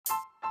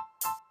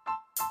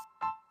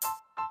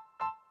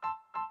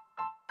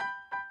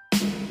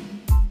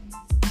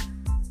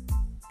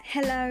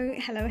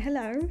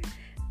Hello.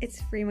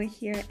 It's Rima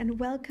here, and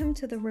welcome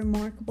to the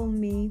Remarkable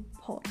Me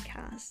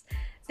podcast.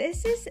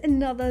 This is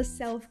another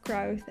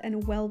self-growth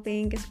and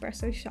well-being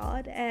espresso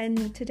shot,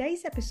 and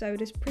today's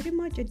episode is pretty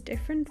much a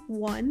different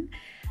one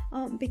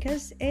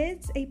because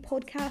it's a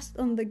podcast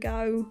on the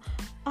go.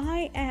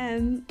 I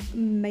am,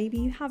 maybe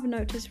you have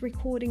noticed,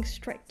 recording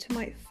straight to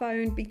my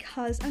phone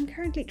because I'm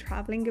currently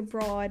traveling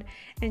abroad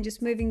and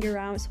just moving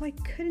around, so I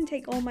couldn't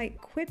take all my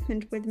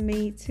equipment with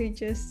me to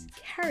just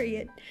carry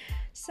it.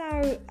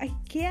 So I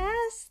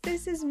guess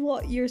this is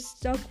what you're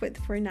stuck with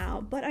for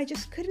now, but I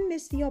just couldn't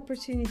miss the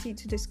opportunity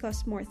to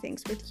discuss more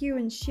things with you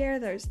and share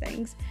those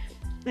things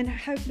and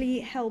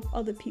hopefully help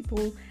other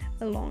people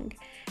along.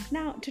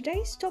 Now,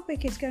 today's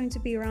topic is going to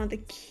be around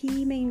the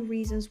key main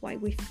reasons why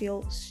we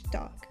feel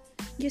stuck.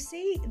 You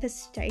see, the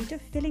state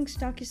of feeling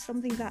stuck is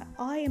something that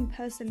I am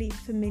personally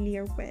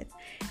familiar with,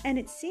 and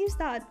it seems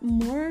that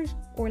more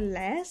or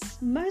less,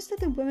 most of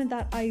the women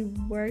that I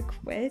work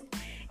with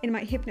in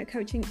my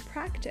hypno-coaching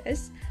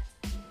practice,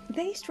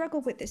 they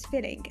struggle with this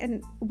feeling,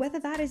 and whether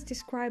that is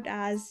described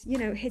as,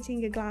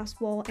 hitting a glass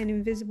wall, an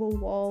invisible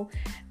wall,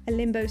 a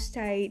limbo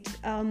state,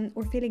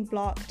 or feeling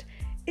blocked,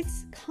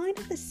 it's kind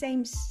of the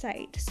same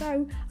state.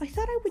 So I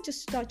thought I would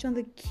just touch on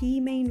the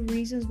key main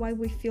reasons why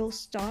we feel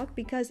stuck,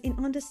 because in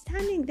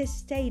understanding this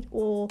state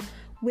or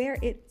where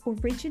it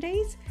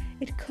originates,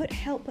 it could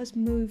help us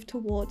move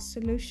towards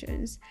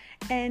solutions.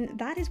 And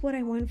that is what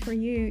I want for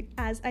you,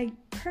 as I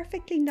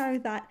perfectly know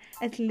that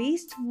at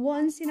least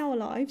once in our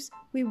lives,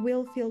 we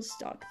will feel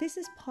stuck. This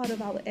is part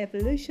of our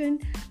evolution,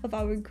 of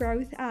our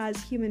growth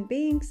as human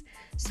beings.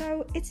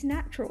 So it's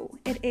natural.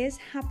 It is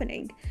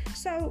happening.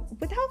 So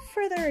without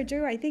further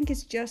ado, I think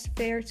it's just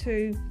fair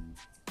to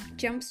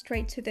jump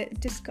straight to the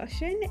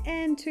discussion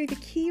and to the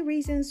key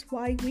reasons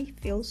why we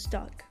feel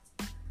stuck.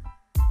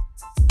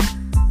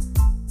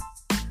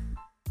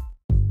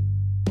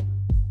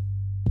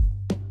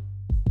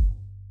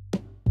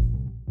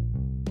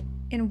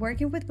 In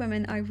working with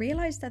women, I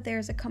realized that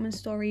there's a common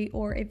story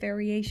or a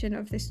variation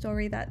of this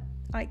story that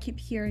I keep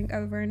hearing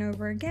over and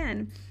over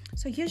again.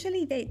 So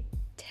usually they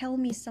tell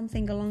me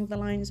something along the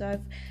lines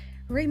of,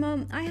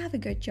 Rima, I have a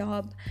good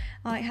job,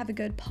 I have a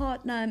good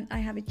partner, I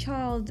have a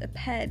child, a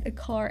pet, a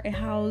car, a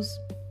house,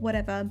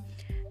 whatever,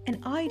 and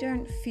I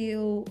don't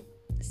feel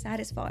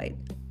satisfied.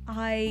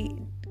 I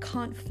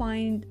can't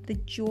find the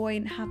joy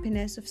and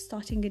happiness of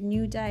starting a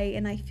new day,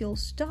 and I feel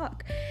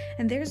stuck.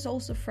 And there's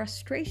also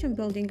frustration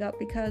building up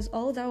because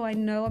although I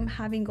know I'm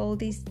having all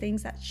these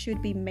things that should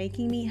be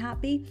making me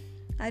happy,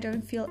 I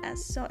don't feel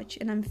as such,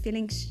 and I'm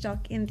feeling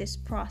stuck in this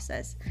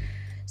process.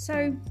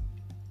 So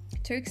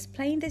to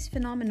explain this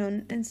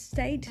phenomenon and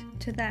state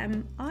to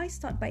them, I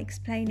start by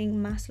explaining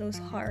Maslow's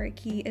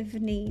hierarchy of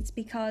needs,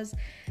 because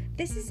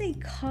this is a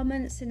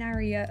common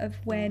scenario of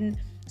when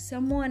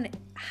someone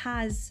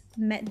has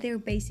met their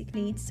basic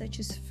needs such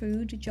as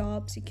food,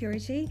 job,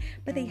 security,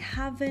 but they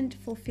haven't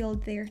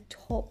fulfilled their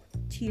top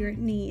tier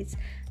needs,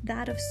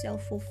 that of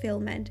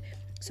self-fulfillment.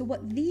 So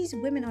what these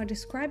women are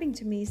describing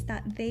to me is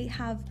that they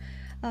have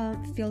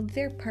filled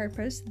their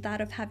purpose, that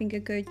of having a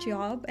good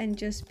job and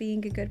just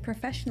being a good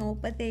professional,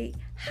 but they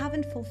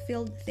haven't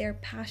fulfilled their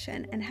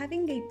passion. And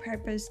having a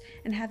purpose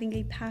and having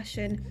a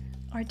passion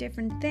are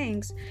different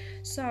things.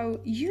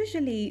 So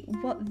usually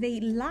what they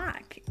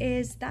lack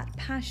is that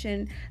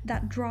passion,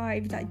 that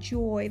drive, that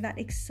joy, that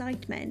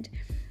excitement.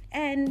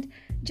 And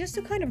just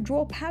to kind of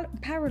draw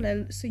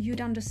parallel so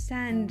you'd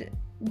understand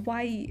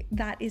why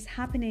that is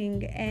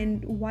happening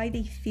and why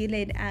they feel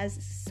it as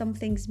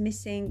something's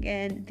missing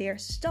and they're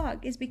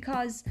stuck, is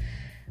because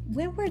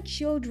when we're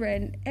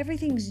children,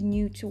 everything's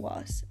new to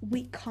us.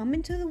 We come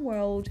into the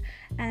world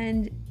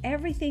and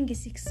everything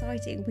is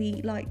exciting.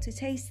 We like to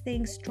taste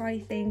things, try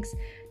things,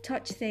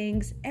 touch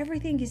things.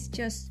 Everything is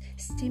just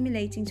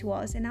stimulating to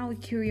us, and our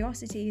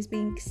curiosity is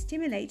being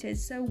stimulated.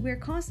 So we're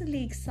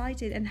constantly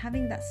excited and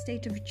having that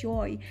state of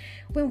joy.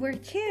 When we're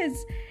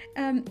kids,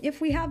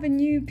 if we have a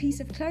new piece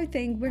of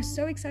clothing, we're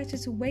so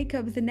excited to wake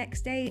up the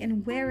next day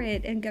and wear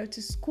it and go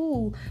to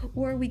school,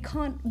 or we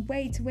can't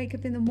wait to wake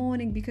up in the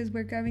morning because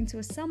we're going to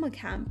a summer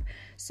camp.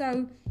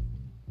 So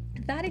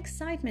that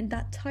excitement,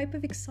 that type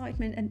of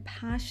excitement and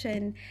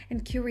passion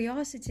and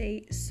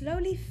curiosity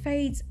slowly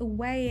fades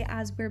away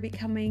as we're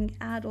becoming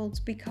adults,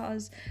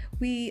 because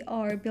we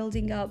are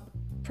building up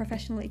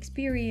professional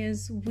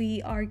experience,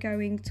 we are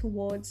going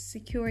towards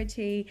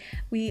security,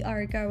 we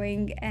are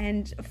going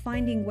and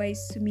finding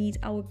ways to meet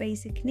our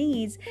basic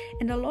needs,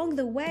 and along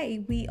the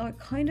way we are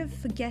kind of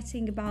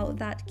forgetting about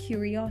that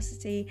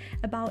curiosity,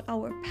 about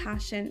our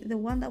passion, the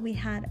one that we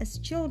had as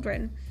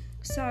children.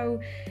 So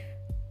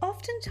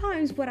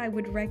oftentimes what I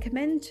would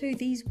recommend to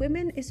these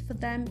women is for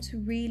them to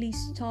really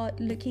start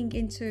looking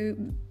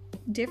into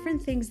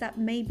different things that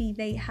maybe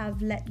they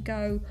have let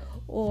go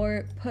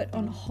or put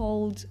on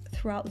hold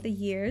throughout the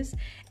years.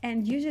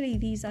 And usually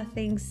these are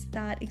things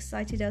that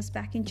excited us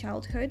back in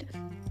childhood,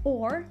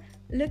 or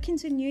look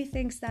into new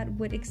things that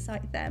would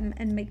excite them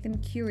and make them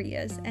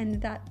curious,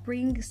 and that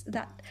brings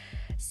that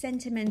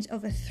sentiment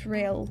of a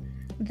thrill,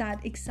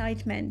 that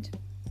excitement.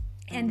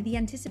 and the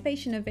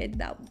anticipation of it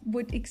that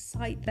would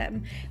excite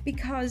them,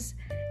 because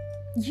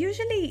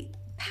usually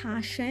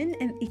passion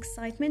and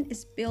excitement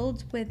is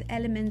built with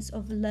elements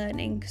of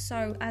learning.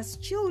 So as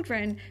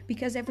children,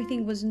 because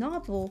everything was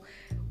novel,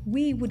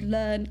 we would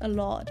learn a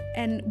lot,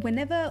 and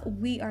whenever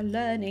we are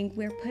learning,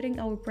 we're putting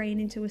our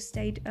brain into a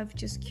state of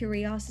just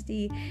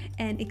curiosity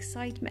and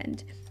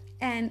excitement.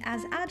 And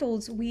as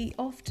adults, we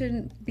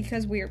often,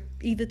 because we're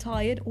either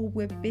tired or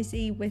we're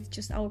busy with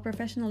just our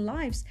professional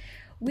lives,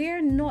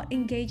 we're not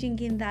engaging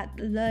in that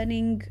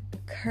learning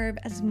curve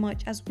as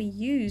much as we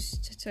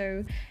used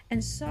to.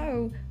 And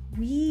so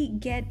we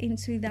get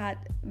into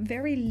that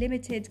very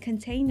limited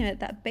container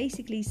that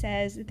basically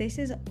says, this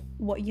is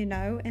what you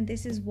know, and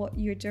this is what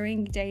you're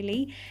doing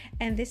daily,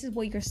 and this is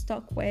what you're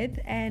stuck with.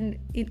 And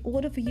in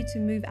order for you to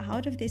move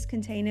out of this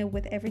container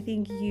with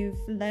everything you've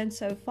learned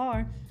so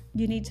far,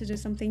 you need to do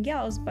something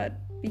else. But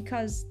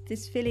because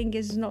this feeling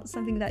is not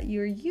something that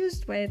you're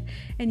used with,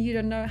 and you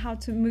don't know how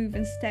to move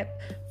and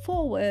step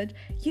forward,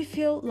 you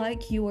feel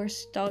like you are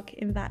stuck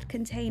in that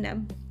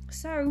container.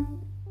 So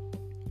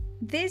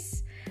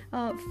this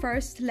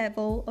first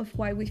level of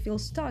why we feel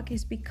stuck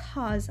is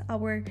because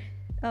our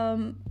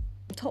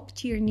top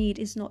tier need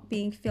is not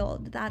being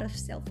filled, that of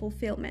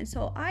self-fulfillment.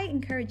 So I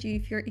encourage you,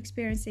 if you're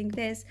experiencing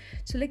this,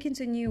 to look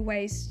into new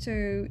ways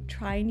to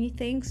try new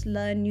things,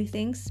 learn new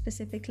things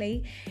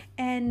specifically,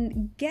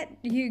 and get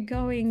you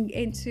going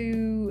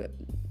into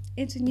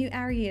new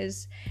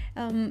areas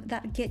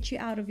that get you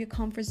out of your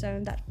comfort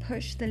zone, that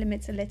push the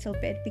limits a little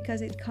bit,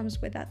 because it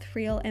comes with that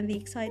thrill and the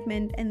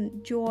excitement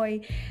and joy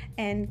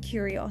and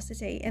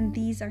curiosity. And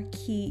these are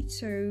key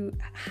to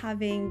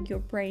having your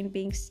brain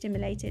being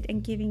stimulated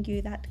and giving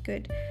you that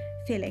good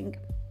feeling.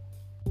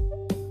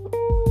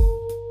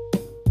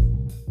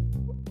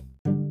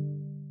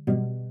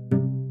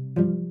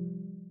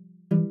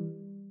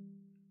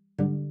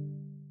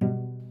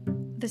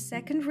 The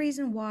second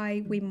reason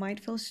why we might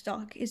feel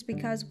stuck is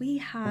because we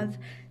have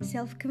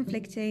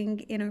self-conflicting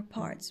inner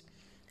parts.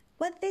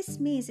 What this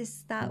means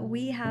is that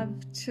we have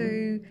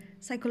two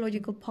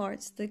psychological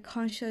parts, the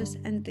conscious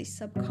and the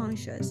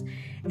subconscious.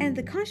 And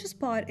the conscious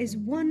part is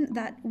one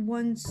that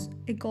wants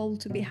a goal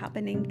to be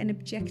happening, an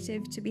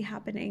objective to be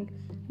happening.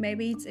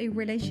 Maybe it's a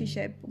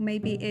relationship,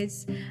 maybe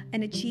it's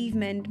an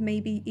achievement,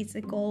 maybe it's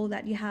a goal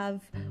that you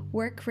have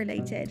work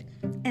related.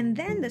 And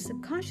then the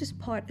subconscious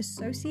part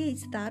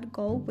associates that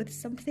goal with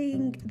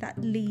something that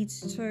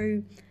leads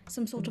to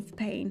some sort of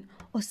pain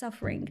or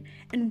suffering.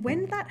 And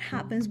when that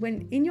happens,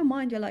 when in your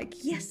mind you're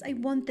like, yes, I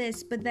want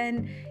this, but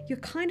then you're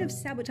kind of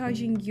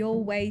sabotaging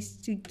your ways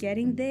to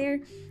getting there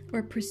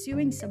or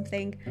pursuing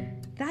something,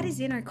 that is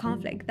inner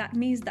conflict. That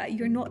means that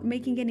you're not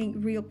making any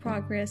real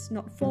progress,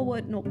 not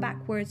forward, not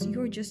backwards.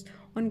 You're just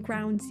on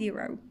ground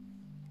zero.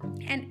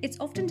 And it's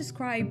often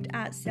described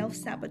as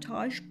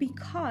self-sabotage,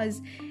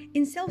 because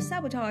in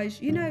self-sabotage,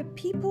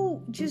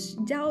 people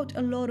just doubt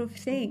a lot of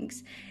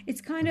things.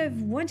 It's kind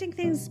of wanting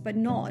things but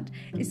not.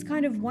 It's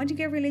kind of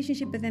wanting a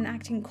relationship but then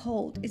acting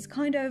cold. It's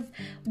kind of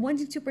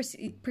wanting to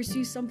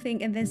pursue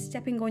something and then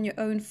stepping on your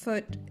own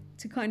foot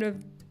to kind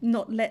of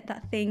not let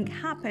that thing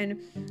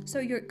happen. So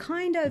you're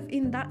kind of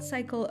in that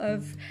cycle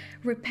of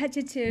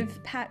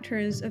repetitive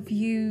patterns of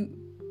you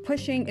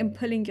pushing and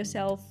pulling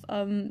yourself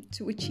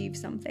to achieve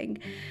something.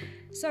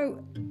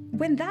 So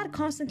when that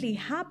constantly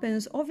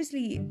happens,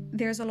 obviously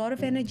there's a lot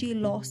of energy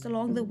lost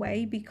along the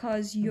way,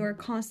 because you're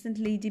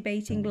constantly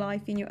debating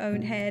life in your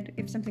own head,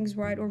 if something's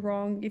right or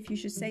wrong, if you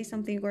should say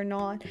something or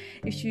not,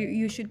 if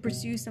you should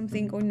pursue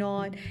something or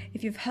not,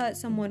 if you've hurt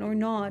someone or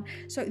not.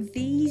 So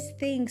these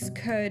things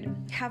could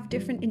have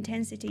different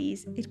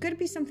intensities. It could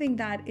be something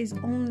that is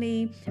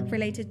only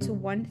related to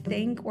one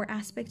thing or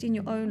aspect in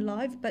your own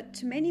life, but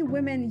to many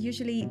women,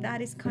 usually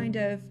that is kind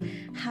of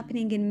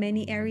happening in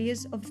many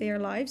areas of their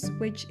lives,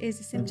 which is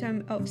a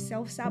symptom of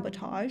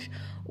self-sabotage,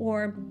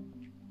 or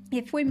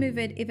if we move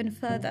it even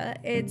further,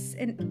 it's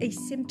a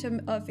symptom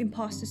of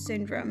imposter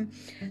syndrome.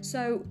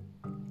 So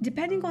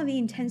depending on the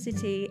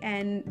intensity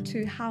and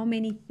to how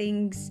many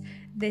things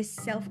this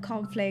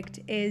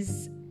self-conflict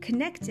is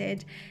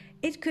connected,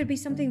 it could be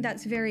something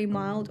that's very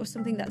mild or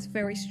something that's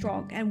very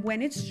strong. And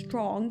when it's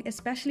strong,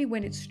 especially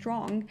when it's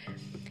strong,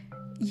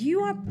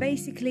 you are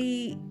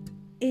basically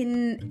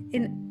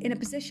in a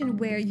position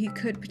where you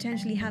could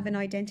potentially have an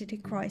identity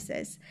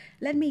crisis.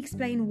 Let me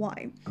explain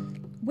why.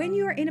 When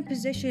you're in a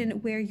position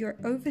where you're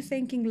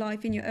overthinking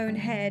life in your own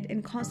head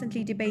and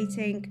constantly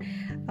debating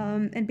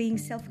and being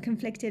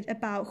self-conflicted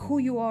about who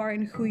you are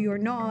and who you're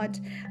not,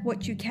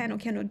 what you can or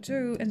cannot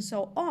do, and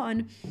so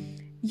on,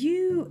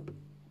 you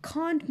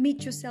can't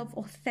meet yourself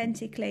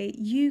authentically.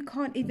 You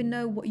can't even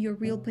know what your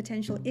real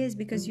potential is,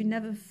 because you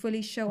never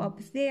fully show up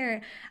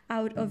there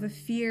out of a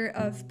fear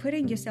of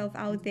putting yourself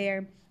out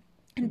there.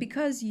 And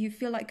because you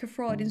feel like a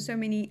fraud in so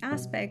many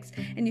aspects,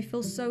 and you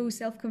feel so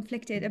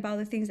self-conflicted about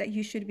the things that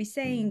you should be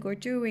saying or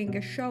doing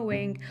or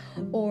showing,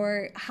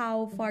 or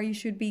how far you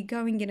should be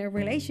going in a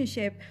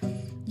relationship,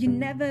 you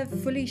never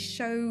fully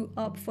show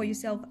up for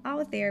yourself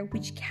out there,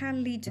 which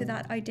can lead to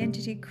that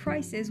identity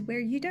crisis where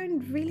you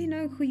don't really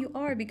know who you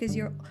are, because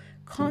you're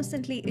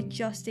constantly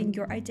adjusting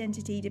your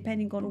identity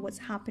depending on what's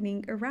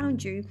happening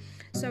around you.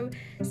 So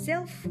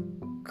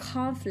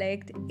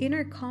self-conflict,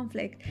 inner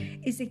conflict,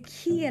 is a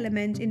key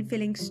element in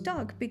feeling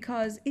stuck,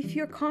 because if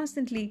you're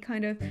constantly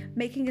kind of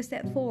making a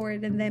step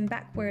forward and then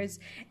backwards,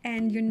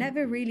 and you're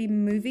never really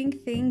moving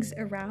things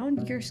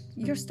around,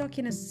 you're stuck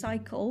in a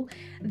cycle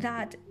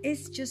that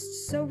is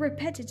just so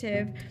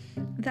repetitive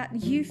that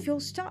you feel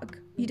stuck.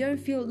 You don't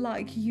feel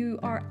like you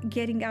are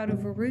getting out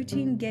of a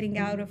routine, getting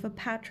out of a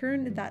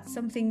pattern, that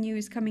something new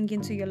is coming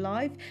into your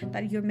life,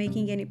 that you're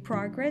making any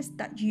progress,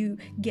 that you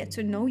get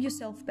to know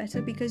yourself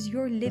better, because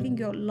you're living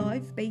your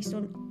life based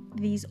on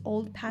these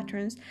old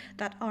patterns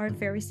that are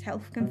very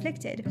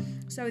self-conflicted.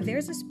 So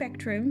there's a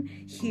spectrum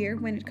here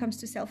when it comes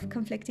to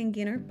self-conflicting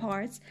inner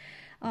parts,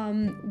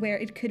 where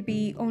it could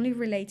be only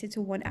related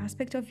to one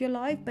aspect of your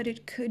life, but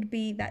it could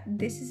be that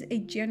this is a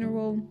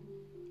general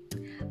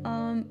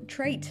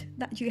trait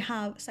that you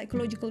have,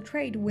 psychological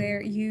trait,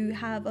 where you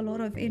have a lot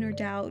of inner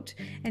doubt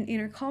and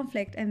inner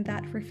conflict, and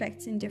that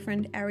reflects in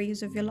different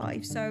areas of your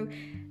life. So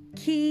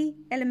key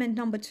element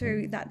number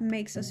 2 that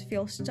makes us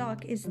feel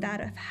stuck is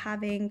that of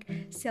having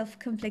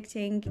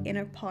self-conflicting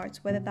inner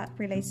parts, whether that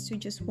relates to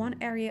just one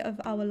area of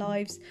our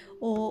lives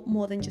or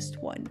more than just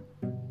one.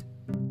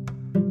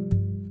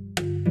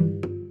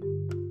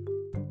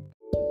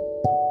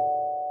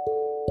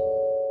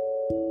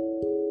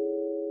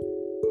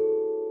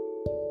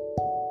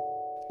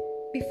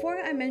 Before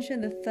I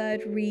mention the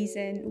third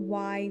reason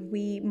why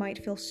we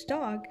might feel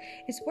stuck,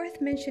 it's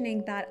worth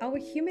mentioning that our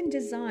human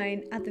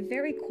design at the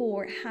very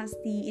core has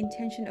the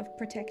intention of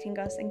protecting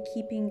us and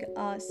keeping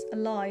us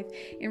alive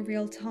in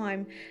real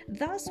time.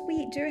 Thus,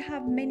 we do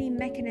have many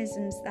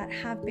mechanisms that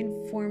have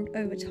been formed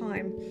over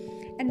time.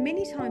 And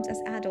many times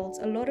as adults,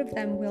 a lot of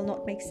them will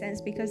not make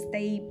sense because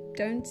they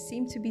don't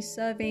seem to be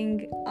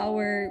serving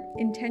our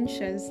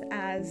intentions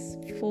as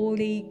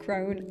fully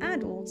grown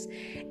adults.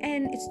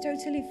 And it's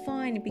totally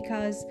fine,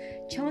 because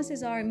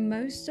chances are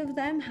most of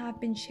them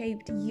have been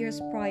shaped years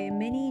prior,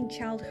 many in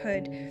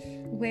childhood,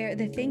 where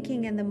the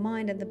thinking and the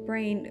mind and the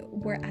brain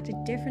were at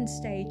a different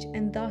stage,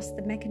 and thus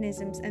the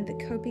mechanisms and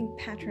the coping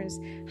patterns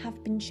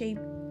have been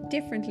shaped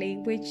differently,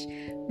 which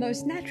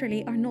most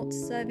naturally are not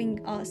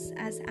serving us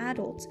as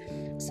adults.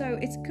 So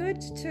it's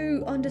good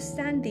to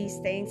understand these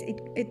things.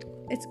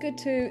 It's good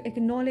to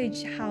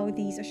acknowledge how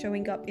these are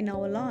showing up in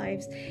our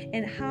lives,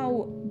 and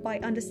how by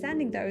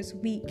understanding those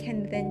we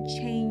can then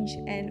change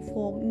and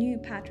form new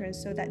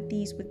patterns so that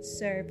these would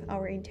serve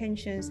our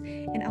intentions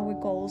and our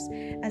goals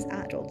as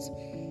adults.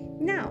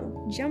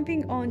 Now,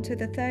 jumping on to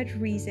the third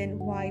reason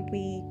why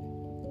we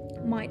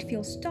might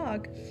feel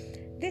stuck,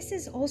 this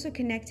is also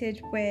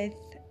connected with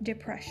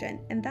depression,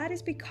 and that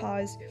is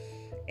because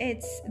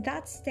it's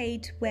that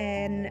state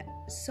when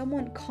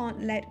someone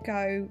can't let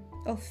go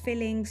of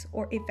feelings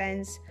or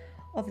events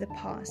of the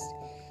past.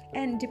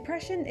 And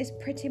depression is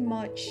pretty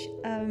much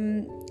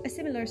a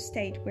similar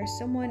state where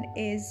someone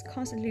is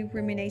constantly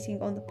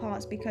ruminating on the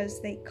past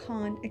because they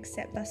can't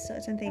accept that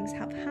certain things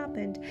have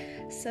happened,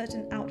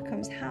 certain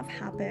outcomes have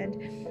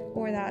happened,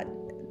 or that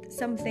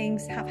some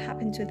things have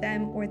happened to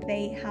them, or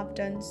they have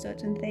done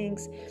certain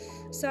things.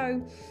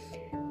 So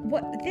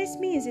what this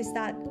means is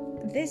that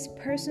this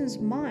person's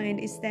mind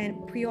is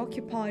then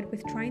preoccupied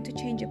with trying to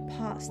change a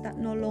past that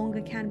no longer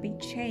can be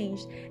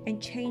changed,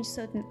 and change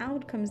certain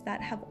outcomes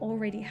that have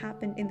already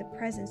happened in the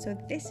present. So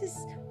this is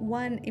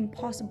one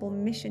impossible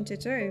mission to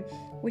do,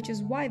 which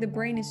is why the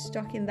brain is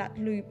stuck in that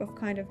loop of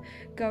kind of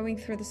going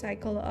through the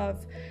cycle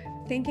of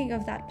thinking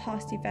of that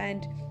past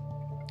event,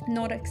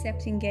 not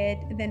accepting it,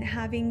 then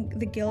having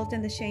the guilt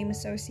and the shame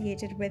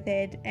associated with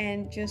it,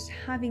 and just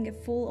having a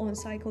full-on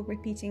cycle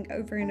repeating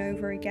over and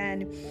over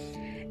again.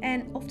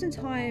 And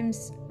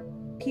oftentimes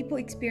people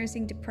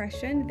experiencing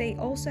depression, they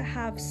also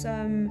have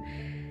some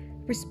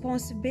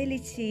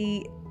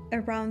responsibility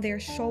around their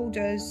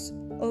shoulders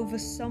over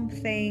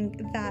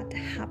something that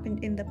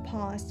happened in the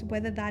past,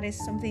 whether that is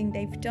something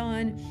they've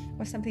done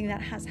or something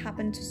that has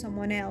happened to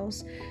someone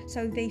else.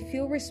 So they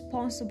feel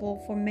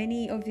responsible for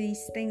many of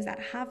these things that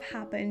have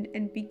happened,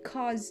 and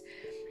because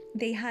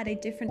they had a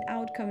different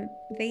outcome,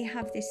 they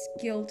have this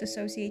guilt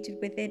associated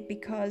with it,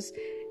 because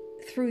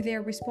through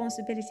their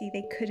responsibility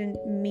they couldn't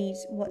meet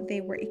what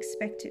they were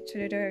expected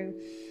to do.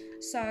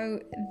 So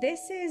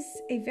this is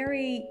a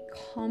very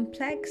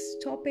complex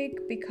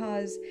topic,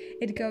 because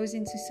it goes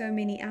into so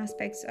many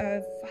aspects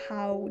of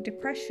how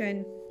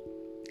depression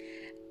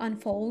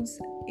unfolds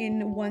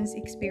in one's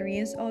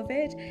experience of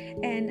it,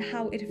 and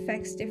how it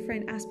affects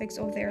different aspects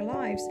of their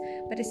lives.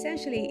 But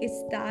essentially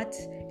it's that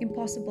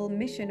impossible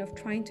mission of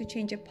trying to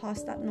change a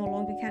past that no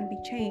longer can be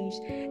changed,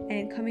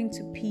 and coming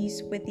to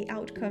peace with the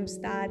outcomes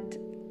that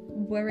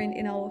weren't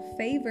in our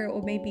favor,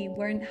 or maybe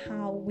weren't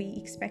how we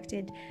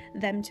expected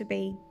them to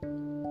be.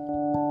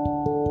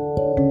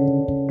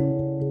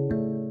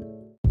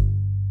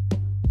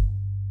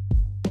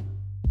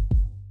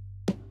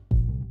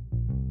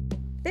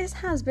 This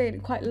has been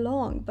quite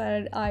long,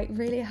 but I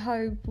really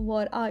hope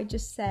what I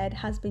just said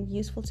has been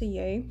useful to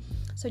you.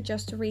 So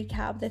just to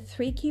recap, the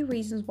 3 key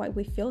reasons why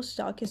we feel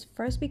stuck is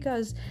first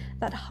because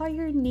that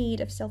higher need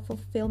of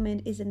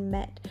self-fulfillment isn't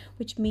met,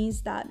 which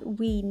means that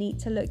we need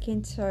to look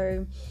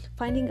into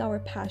finding our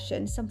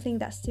passion, something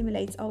that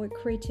stimulates our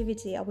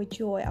creativity, our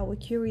joy, our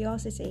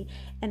curiosity,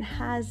 and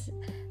has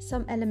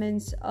some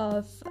elements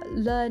of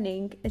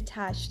learning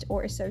attached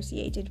or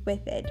associated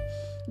with it.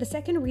 The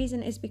second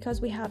reason is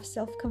because we have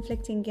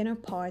self-conflicting inner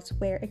parts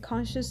where a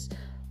conscious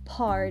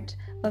part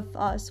of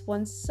us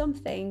wants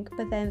something,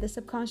 but then the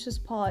subconscious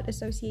part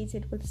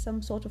associated with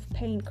some sort of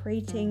pain,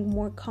 creating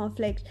more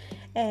conflict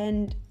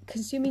and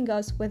consuming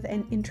us with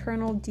an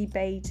internal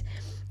debate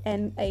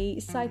and a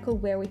cycle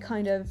where we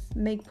kind of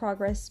make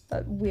progress,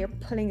 but we're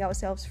pulling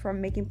ourselves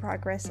from making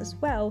progress as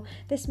well.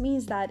 This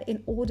means that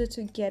in order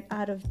to get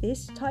out of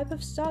this type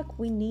of stuck,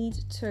 we need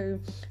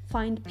to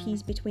find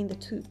peace between the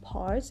 2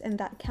 parts, and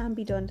that can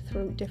be done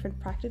through different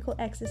practical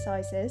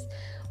exercises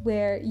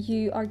where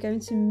you are going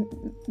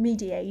to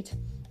mediate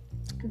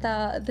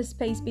the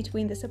space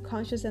between the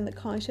subconscious and the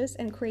conscious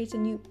and create a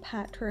new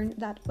pattern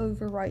that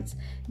overrides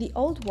the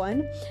old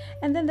one.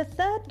 And then the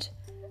third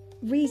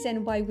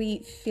reason why we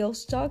feel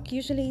stuck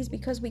usually is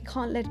because we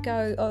can't let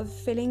go of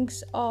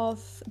feelings of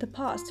the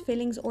past,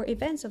 feelings or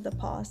events of the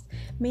past,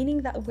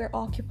 meaning that we're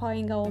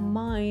occupying our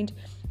mind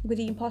with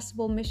the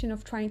impossible mission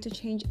of trying to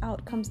change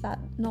outcomes that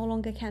no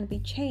longer can be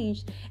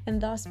changed, and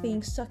thus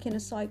being stuck in a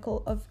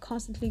cycle of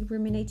constantly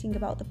ruminating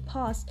about the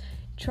past,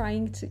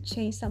 trying to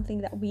change something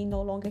that we no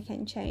longer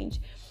can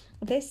change.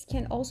 This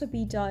can also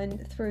be done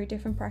through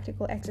different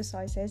practical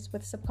exercises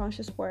with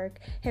subconscious work.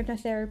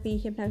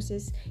 Hypnotherapy,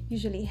 hypnosis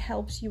usually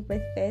helps you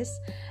with this,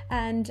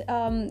 and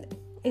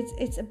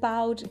it's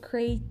about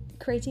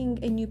creating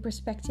a new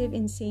perspective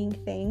in seeing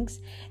things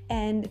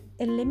and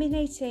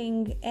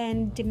eliminating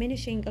and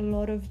diminishing a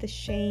lot of the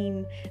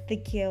shame, the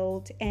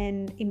guilt,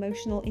 and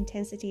emotional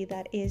intensity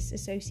that is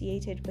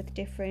associated with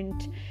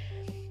different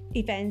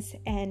events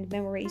and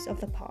memories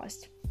of the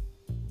past.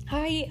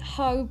 I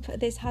hope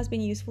this has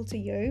been useful to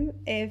you.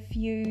 If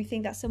you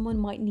think that someone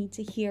might need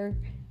to hear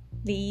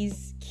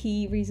these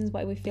key reasons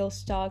why we feel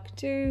stuck,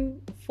 do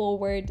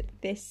forward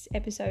this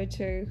episode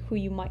to who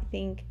you might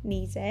think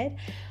needs it.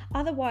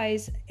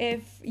 Otherwise,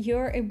 if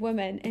you're a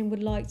woman and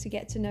would like to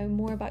get to know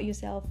more about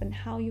yourself and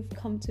how you've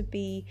come to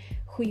be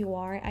who you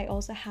are, I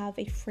also have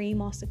a free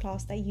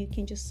masterclass that you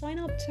can just sign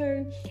up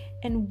to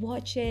and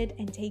watch it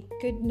and take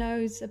good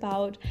notes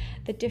about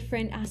the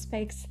different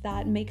aspects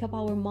that make up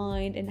our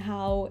mind and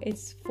how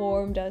it's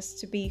formed us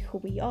to be who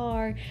we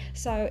are.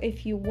 So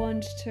if you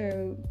want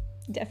to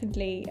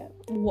definitely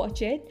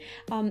watch it,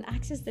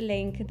 access the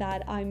link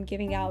that I'm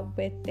giving out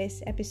with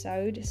this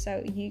episode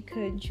so you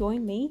could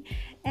join me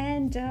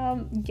and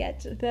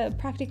get the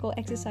practical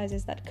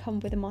exercises that come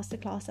with the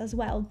masterclass as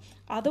well.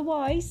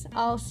 Otherwise,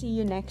 I'll see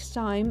you next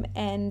time,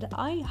 and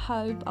I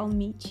hope I'll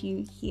meet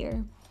you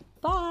here.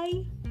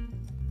 Bye.